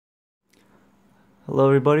Hello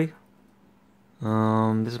everybody.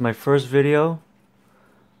 This is my first video.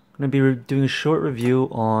 I'm going to be doing a short review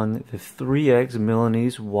on the 3Eggs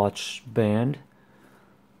Milanese watch band.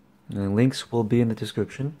 And links will be in the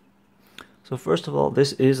description. So first of all,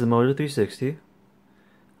 this is the Moto 360.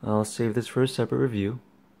 I'll save this for a separate review.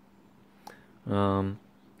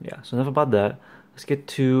 Yeah, so enough about that. Let's get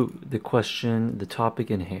to the question, the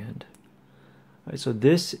topic in hand. Alright, so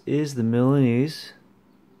this is the Milanese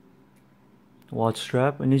watch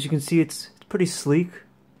strap, and as you can see, it's pretty sleek.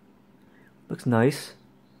 Looks nice.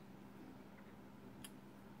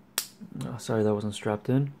 Oh, sorry, that wasn't strapped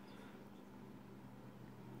in.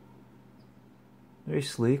 Very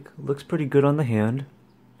sleek. Looks pretty good on the hand.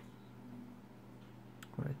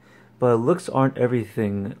 Right. But looks aren't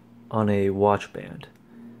everything on a watch band.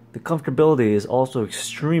 The comfortability is also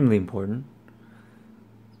extremely important.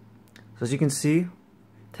 So as you can see,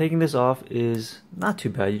 taking this off is not too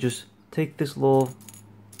bad. You just take this little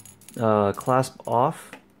clasp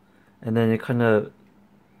off, and then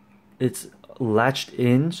it's latched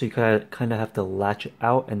in, so you kind of have to latch it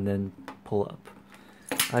out and then pull up.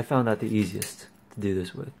 I found that the easiest to do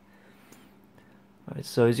this with. Alright,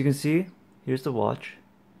 so as you can see, here's the watch.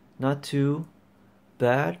 Not too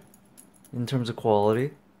bad in terms of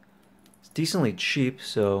quality. It's decently cheap,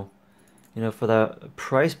 so for that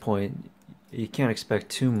price point, you can't expect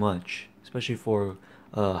too much, especially for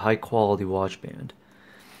a high quality watch band.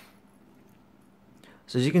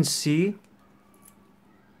 So as you can see,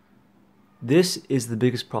 this is the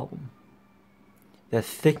biggest problem. That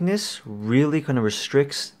thickness really kind of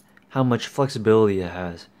restricts how much flexibility it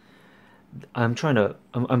has. I'm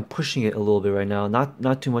pushing it a little bit right now,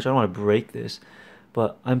 not too much. I don't want to break this,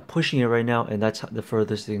 but I'm pushing it right now, and that's the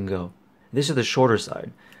furthest it can go. This is the shorter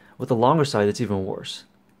side. With the longer side, it's even worse,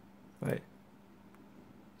 right?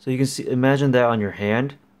 So you can see, imagine that on your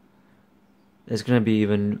hand. It's going to be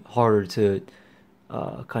even harder to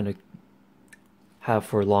kind of have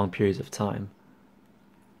for long periods of time.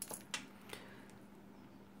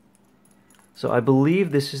 So I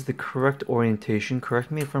believe this is the correct orientation. Correct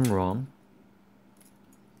me if I'm wrong.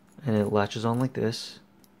 And it latches on like this.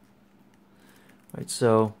 Right,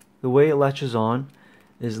 so the way it latches on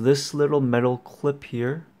is this little metal clip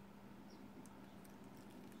here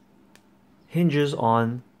hinges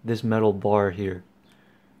on this metal bar here.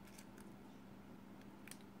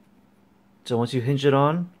 So once you hinge it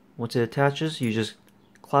on, once it attaches, you just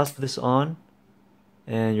clasp this on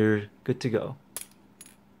and you're good to go.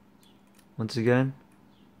 Once again,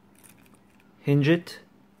 hinge it.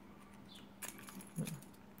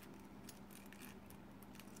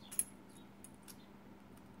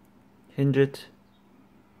 Hinge it,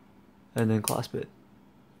 and then clasp it.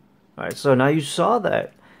 Alright, so now you saw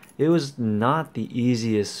that it was not the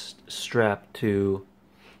easiest strap to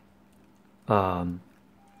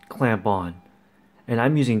clamp on. And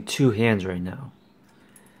I'm using two hands right now.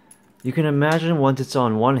 You can imagine once it's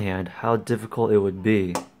on one hand how difficult it would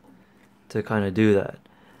be to kind of do that.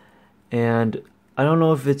 And I don't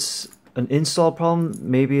know if it's an install problem,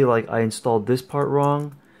 maybe like I installed this part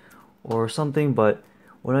wrong or something, but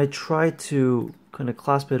when I try to kind of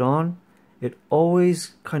clasp it on, it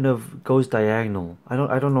always kind of goes diagonal. I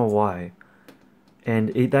don't know why. And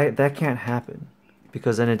that can't happen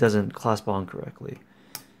because then it doesn't clasp on correctly.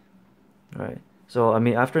 Alright. So I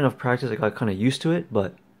mean, after enough practice I got kind of used to it,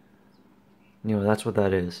 but that's what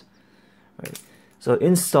that is. Right. So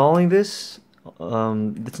installing this,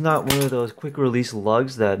 it's not one of those quick release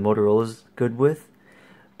lugs that Motorola's good with,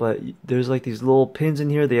 but there's like these little pins in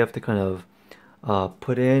here they have to kind of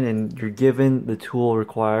put in, and you're given the tool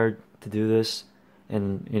required to do this,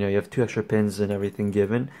 and you have 2 extra pins and everything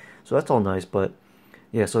given, so that's all nice. But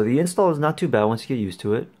yeah, so the install is not too bad once you get used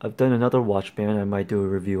to it. I've done another watch band I might do a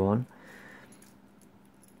review on,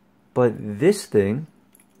 but this thing,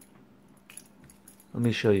 let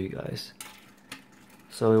me show you guys.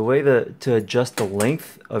 So the way to adjust the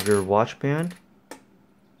length of your watch band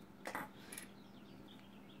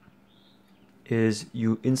is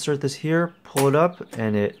you insert this here, pull it up,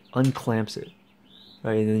 and it unclamps it.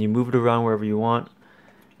 Right, and then you move it around wherever you want,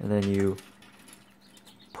 and then you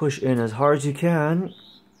push in as hard as you can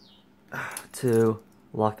to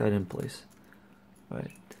lock that in place. Right,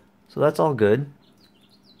 so that's all good.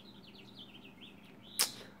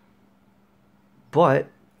 But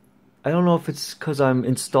I don't know if it's because I'm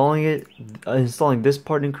installing this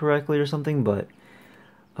part incorrectly or something, but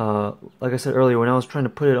like I said earlier, when I was trying to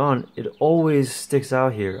put it on, it always sticks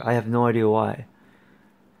out here. I have no idea why.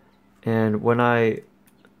 And when I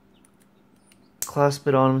clasp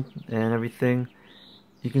it on and everything,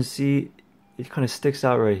 you can see it kind of sticks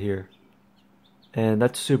out right here. And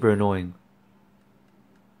that's super annoying.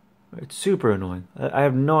 It's super annoying. I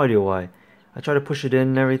have no idea why. I try to push it in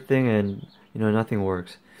and everything, and nothing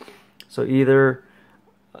works. So either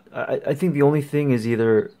I think the only thing is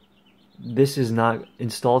either this is not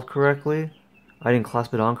installed correctly. I didn't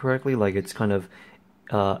clasp it on correctly, like it's kind of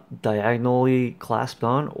diagonally clasped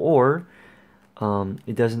on, or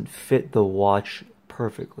it doesn't fit the watch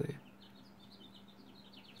perfectly.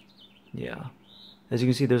 Yeah. As you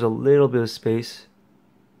can see, there's a little bit of space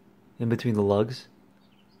in between the lugs.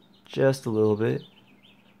 Just a little bit.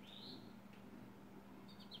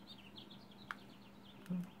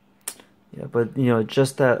 Yeah, but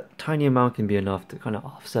just that tiny amount can be enough to kind of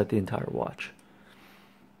offset the entire watch.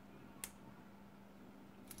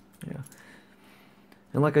 Yeah.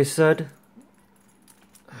 And like I said,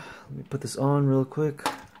 let me put this on real quick.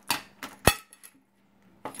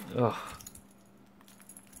 Ugh.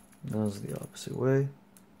 That was the opposite way.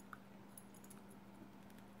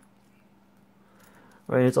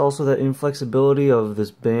 Right, it's also the inflexibility of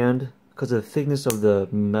this band because of the thickness of the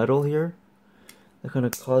metal here that kind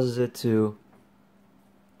of causes it to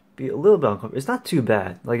be a little bit uncomfortable. It's not too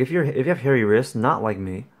bad. Like if you have hairy wrists, not like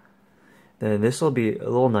me, then this will be a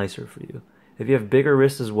little nicer for you. If you have bigger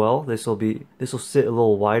wrists as well, this will sit a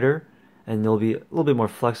little wider and it'll be a little bit more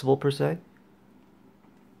flexible per se.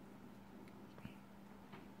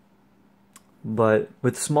 But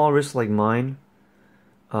with small wrists like mine,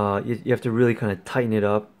 you have to really kind of tighten it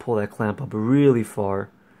up, pull that clamp up really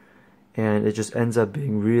far, and it just ends up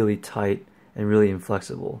being really tight and really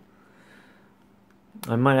inflexible.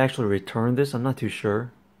 I might actually return this, I'm not too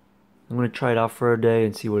sure. I'm going to try it out for a day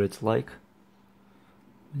and see what it's like.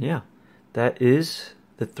 Yeah, that is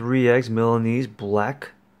the ThreeEggs Milanese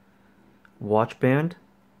black watch band.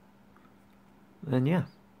 And yeah,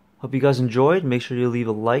 hope you guys enjoyed. Make sure you leave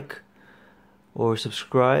a like or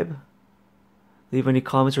subscribe. Leave any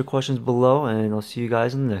comments or questions below, and I'll see you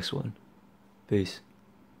guys in the next one. Peace.